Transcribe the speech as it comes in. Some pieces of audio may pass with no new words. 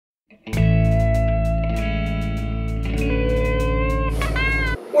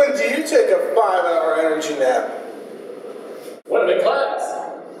When do you take a 5-hour energy nap? When I'm in class.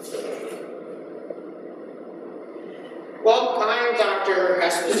 Well, I'm Dr.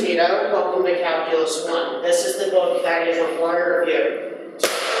 Esposito. Welcome to Calculus 1. This is the book that is required of you.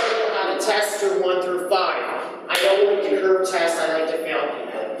 Today we'll have a test through 1 through 5. I don't like to curve tests, I like to fail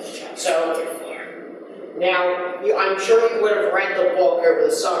people. So, now, I'm sure you would have read the book over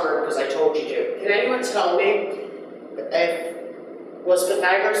the summer because I told you to. Can anyone tell me was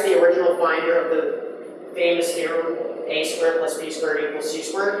Pythagoras the original finder of the famous theorem a squared plus b squared equals c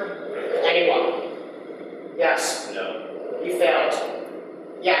squared? Anyone? Yes. No. You failed.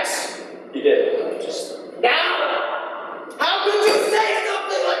 Yes. You did. Now! How could you say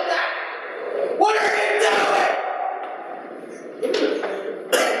something like that? What are you doing?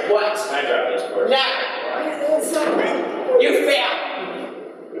 What? I dropped this course. Now! You failed!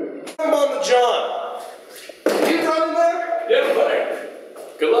 I'm on the John. You done in there? Yeah, fine.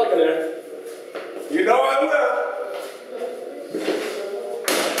 Good luck in there. You know I will.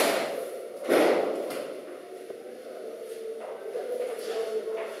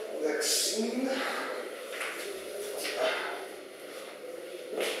 Next scene.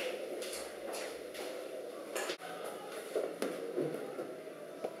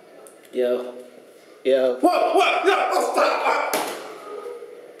 Yo. Yo. What? No, oh, stop!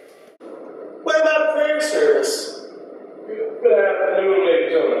 What about prayer service? Good afternoon,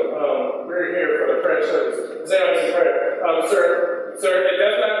 ladies and gentlemen. We're here for the prayer service. Examination prayer. Sir, if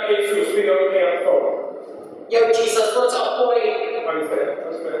that's not the case, you speak up again on the phone. Yo, Jesus, what's up, boy? Understand.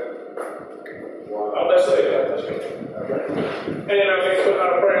 Wow. Let's say that. And then I think put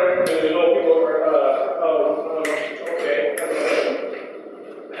out a prayer, and you know people are, okay.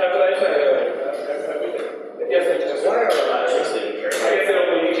 Have a nice night. Yes, I just Why are the lectures leaving here? I guess they don't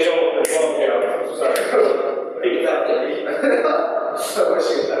really get over the long hair. I'm sorry. Exactly. So much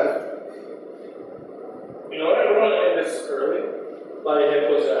shit that. You know what? I want to end this early. My head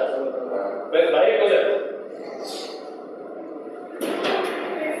goes out. My head goes out.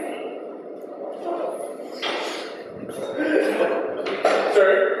 Sir?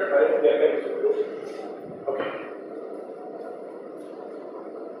 Yeah, thank you. Okay.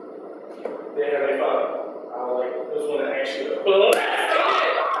 They have any fun. I just want to ask you.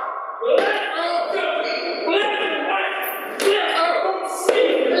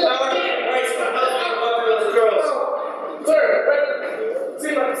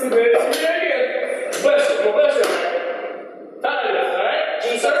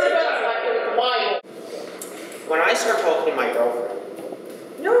 When I start talking to my girlfriend,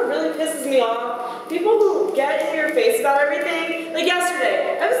 you know what really pisses me off? People who get in your face about everything. Like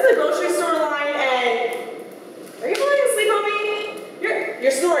yesterday, I was in the grocery store line and are you falling asleep on me?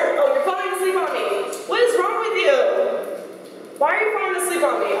 You're snoring. Oh, you're falling asleep on me. What is wrong with you? Why are you falling asleep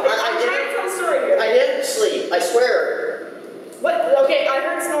on me? I'm trying to tell a story here. I didn't sleep, I swear. What? Okay, I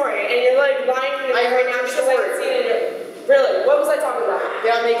heard snoring and you're like lying to me I heard right now you because I haven't seen it. Really? What was I talking about?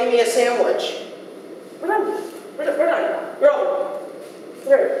 They're making me a sandwich. We're done. We're done. Roll.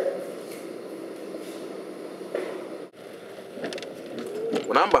 Through.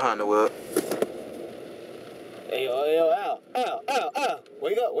 When I'm behind the wheel. Hey, yo, Al.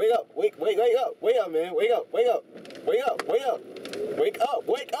 Wake up. Wake up, man. Wake up.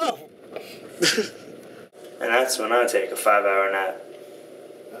 And that's when I take a 5-hour nap.